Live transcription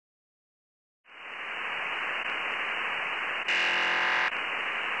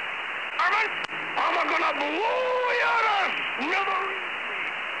I'm gonna blow you to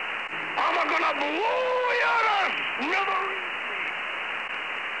smithereens. I'm gonna blow you to smithereens.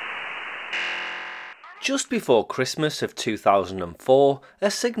 Just before Christmas of 2004, a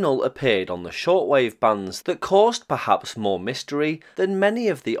signal appeared on the shortwave bands that caused perhaps more mystery than many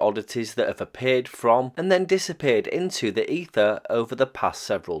of the oddities that have appeared from and then disappeared into the ether over the past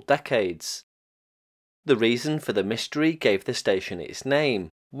several decades. The reason for the mystery gave the station its name.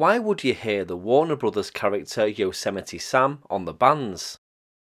 Why would you hear the Warner Brothers character Yosemite Sam on the bands?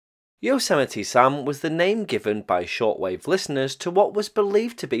 Yosemite Sam was the name given by shortwave listeners to what was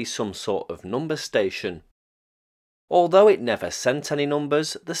believed to be some sort of number station. Although it never sent any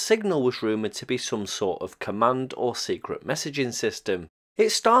numbers, the signal was rumoured to be some sort of command or secret messaging system.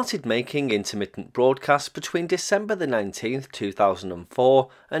 It started making intermittent broadcasts between December the 19th, 2004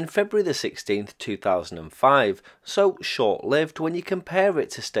 and February the 16th, 2005, so short-lived when you compare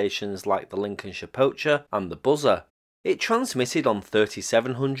it to stations like the Lincolnshire Poacher and the Buzzer. It transmitted on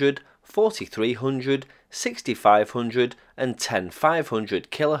 3700, 4300, 6500 and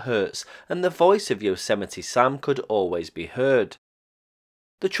 10500 kHz, and the voice of Yosemite Sam could always be heard.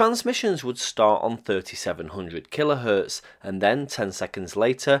 The transmissions would start on 3700 kHz, and then 10 seconds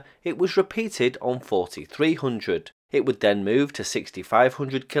later it was repeated on 4300. It would then move to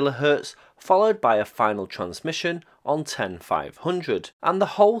 6500 kHz, followed by a final transmission on 10500, and the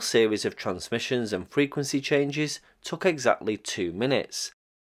whole series of transmissions and frequency changes took exactly 2 minutes.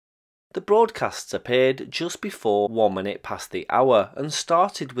 The broadcasts appeared just before 1 minute past the hour and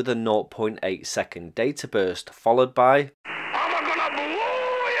started with a 0.8 second data burst, followed by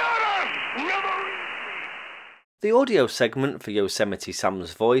the audio segment for Yosemite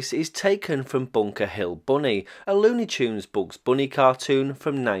Sam's voice is taken from Bunker Hill Bunny, a Looney Tunes Bugs Bunny cartoon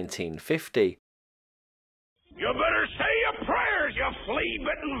from 1950. You better say your prayers, you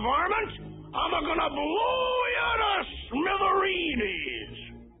flea-bitten varmint. I'm gonna blow you to smithereens.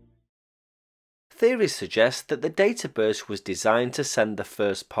 Theories suggest that the data burst was designed to send the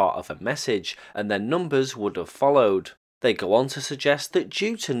first part of a message, and then numbers would have followed. They go on to suggest that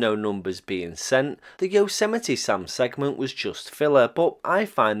due to no numbers being sent, the Yosemite Sam segment was just filler, but I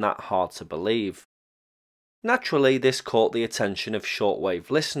find that hard to believe. Naturally, this caught the attention of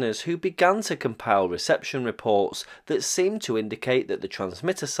shortwave listeners who began to compile reception reports that seemed to indicate that the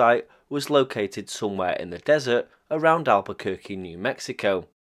transmitter site was located somewhere in the desert around Albuquerque, New Mexico.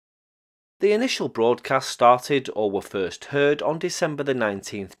 The initial broadcasts started or were first heard on December the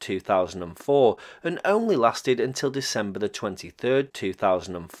 19th, 2004 and only lasted until December the 23rd,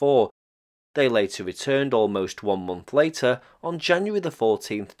 2004. They later returned almost 1 month later on January the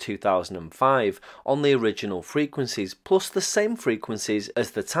 14th, 2005 on the original frequencies plus the same frequencies as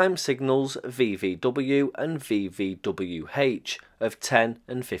the time signals VVW and VVWH of 10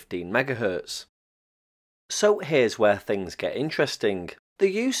 and 15 MHz. So here's where things get interesting. The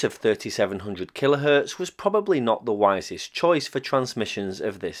use of 3700 kHz was probably not the wisest choice for transmissions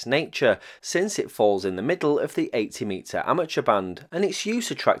of this nature, since it falls in the middle of the 80-metre amateur band, and its use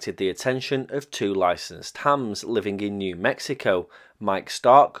attracted the attention of 2 licensed hams living in New Mexico, Mike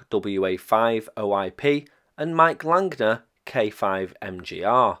Stark, WA5 OIP, and Mike Langner, K5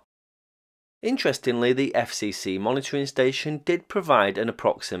 MGR. Interestingly, the FCC monitoring station did provide an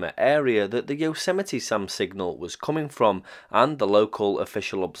approximate area that the Yosemite Sam signal was coming from, and the local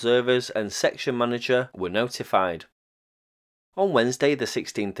official observers and section manager were notified. On Wednesday the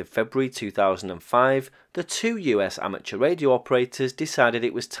 16th of February 2005, the 2 US amateur radio operators decided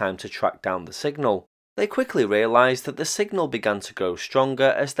it was time to track down the signal. They quickly realised that the signal began to grow stronger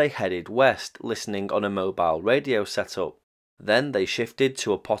as they headed west, listening on a mobile radio setup. Then they shifted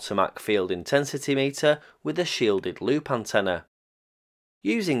to a Potomac field intensity meter with a shielded loop antenna.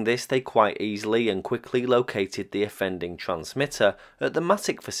 Using this, they quite easily and quickly located the offending transmitter at the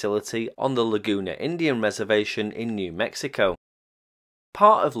Matic facility on the Laguna Indian Reservation in New Mexico.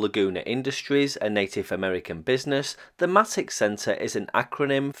 Part of Laguna Industries, a Native American business, the Matic Center is an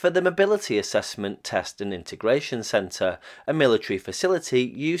acronym for the Mobility Assessment, Test and Integration Center, a military facility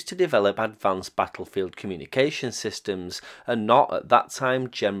used to develop advanced battlefield communication systems, and not at that time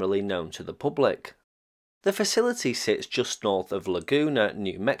generally known to the public. The facility sits just north of Laguna,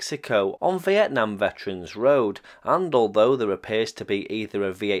 New Mexico, on Vietnam Veterans Road, and although there appears to be either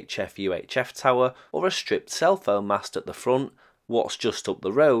a VHF-UHF tower or a stripped cell phone mast at the front, what's just up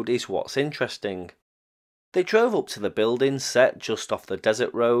the road is what's interesting. They drove up to the building set just off the desert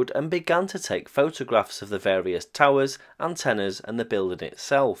road and began to take photographs of the various towers, antennas and the building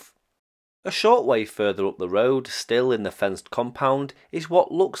itself. A short way further up the road, still in the fenced compound, is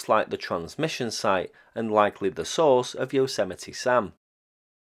what looks like the transmission site and likely the source of Yosemite Sam.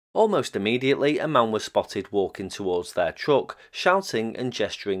 Almost immediately, a man was spotted walking towards their truck, shouting and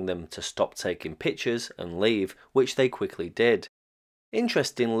gesturing them to stop taking pictures and leave, which they quickly did.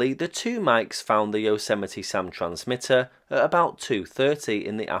 Interestingly, the two mics found the Yosemite Sam transmitter at about 2:30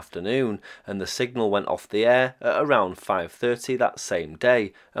 in the afternoon, and the signal went off the air at around 5:30 that same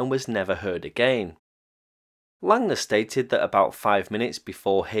day and was never heard again. Langner stated that about 5 minutes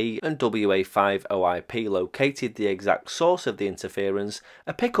before he and WA5OIP located the exact source of the interference,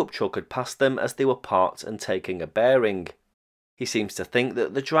 a pickup truck had passed them as they were parked and taking a bearing. He seems to think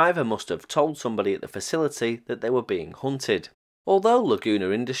that the driver must have told somebody at the facility that they were being hunted. Although Laguna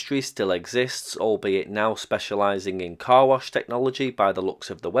Industries still exists, albeit now specialising in car wash technology by the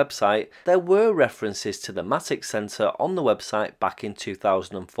looks of the website, there were references to the Matic Centre on the website back in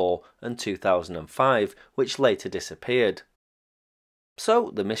 2004 and 2005, which later disappeared.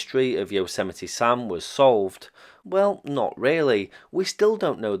 So the mystery of Yosemite Sam was solved. Well, not really. We still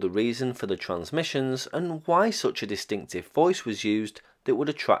don't know the reason for the transmissions and why such a distinctive voice was used that would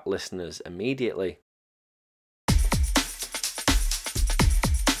attract listeners immediately.